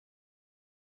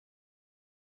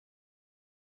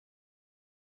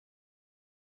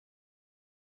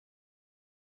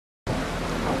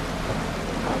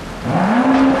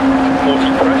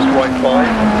5,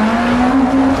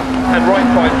 and right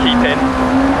 5 keep in,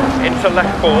 into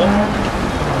left 4,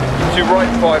 to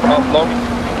right 5 up long,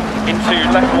 into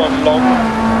left 1 long,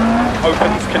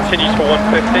 opens, continues for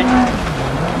 150,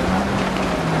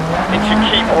 into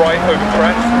keep right over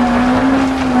crest,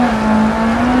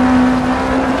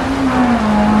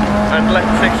 and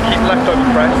left 6, keep left over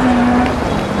crest,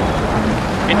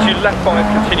 into left 5,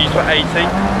 continues for 80,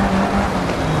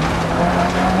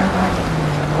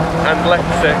 and left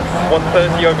 6,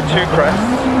 130 over 2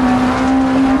 crests,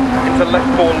 into left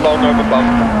 4 long over bump,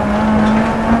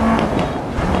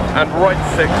 and right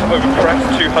 6 over crest,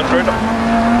 200,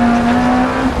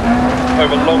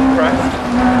 over long crest,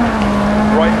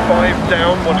 right 5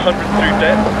 down, 100 through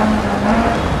dip,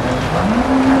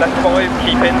 left 5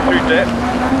 keep in through dip,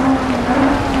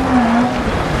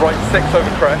 right 6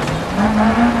 over crest,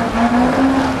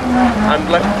 and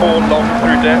left 4 long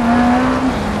through dip,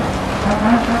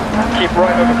 keep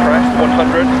right over crest,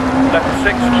 100, left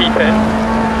 6 keep in,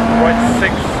 right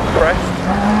 6 crest,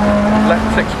 left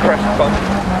 6 crest bump,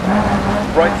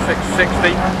 right 6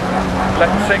 60,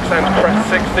 left 6 and crest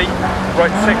 60,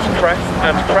 right 6 crest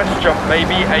and crest jump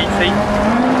maybe 80,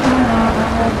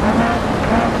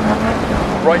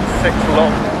 right 6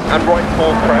 long and right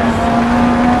 4 crest,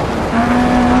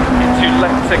 into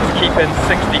left 6 keep in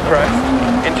 60 crest,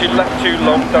 into left 2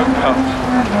 long don't cut,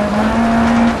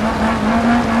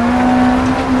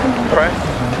 crest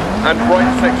and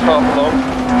right 6 half long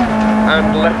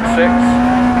and left 6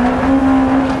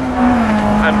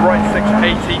 and right 6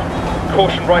 80,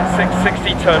 caution right 6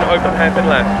 60, turn open hairpin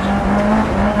left,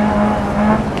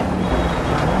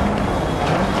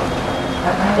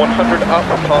 100 up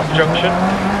past junction,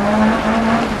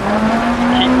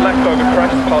 keep left over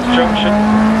crest past junction,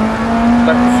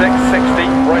 left 6 60,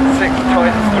 right 6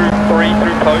 tightens through 3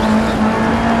 through posts,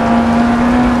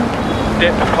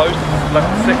 dip posts, left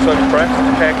 6 over crest,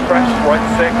 hair crest, right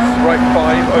 6, right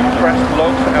 5 over crest,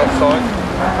 logs outside,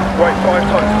 right 5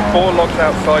 times 4 logs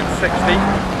outside, 60,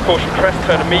 caution crest,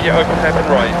 turn immediate open hairpin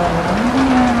right,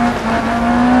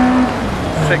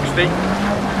 60,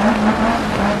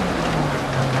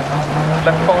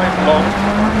 left 5 long,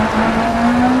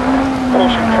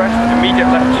 caution crest, immediate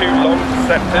left 2 long,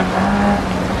 deceptive,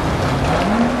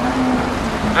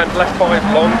 and left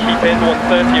 5 long, keep in,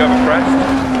 130 over crest,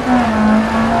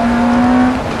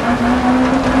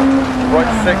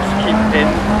 right 6 keep in,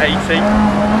 80,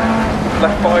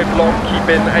 left 5 long, keep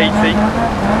in, 80,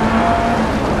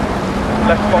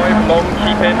 left 5 long,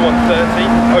 keep in, 130,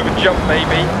 over jump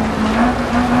maybe,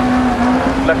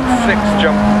 left 6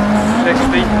 jump,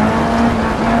 60,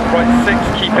 right 6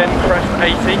 keep in, crest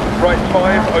 80, right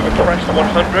 5 over crest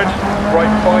 100,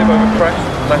 right 5 over crest,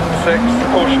 left 6,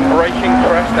 caution braking,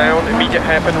 crest down, immediate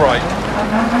hairpin right,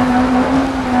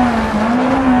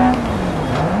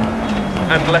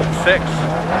 and left 6,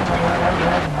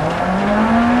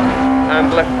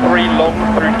 and left 3 long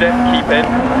through dip, keep in,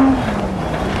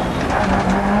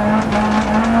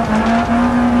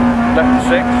 left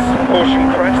 6,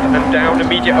 caution crest and down,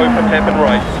 immediate open hairpin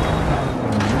right,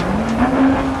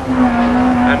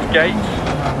 and gate,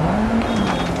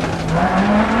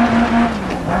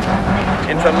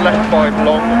 into left 5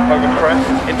 long over crest,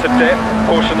 into dip,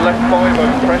 caution left 5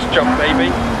 over crest, jump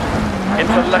maybe,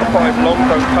 into left 5 long,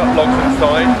 don't cut, logs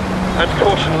inside, and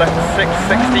caution left 6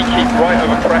 60, keep right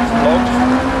over crest, logs,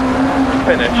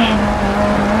 finish.